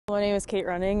My name is Kate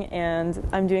Running, and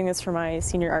I'm doing this for my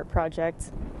senior art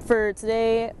project. For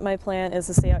today, my plan is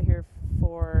to stay out here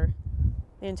for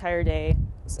the entire day,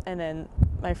 and then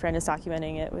my friend is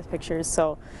documenting it with pictures,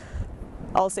 so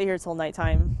I'll stay here till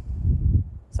nighttime.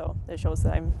 So it shows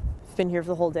that I've been here for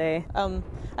the whole day.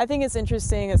 I think it's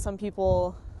interesting that some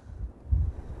people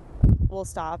will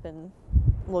stop and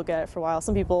look at it for a while.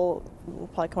 Some people will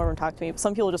probably come over and talk to me, but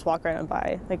some people just walk right on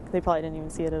by. Like, they probably didn't even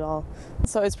see it at all.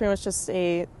 So it's pretty much just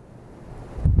a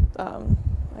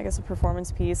I guess a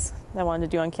performance piece that I wanted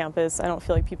to do on campus. I don't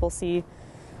feel like people see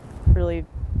really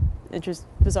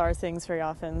bizarre things very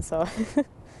often, so I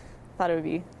thought it would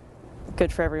be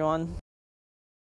good for everyone.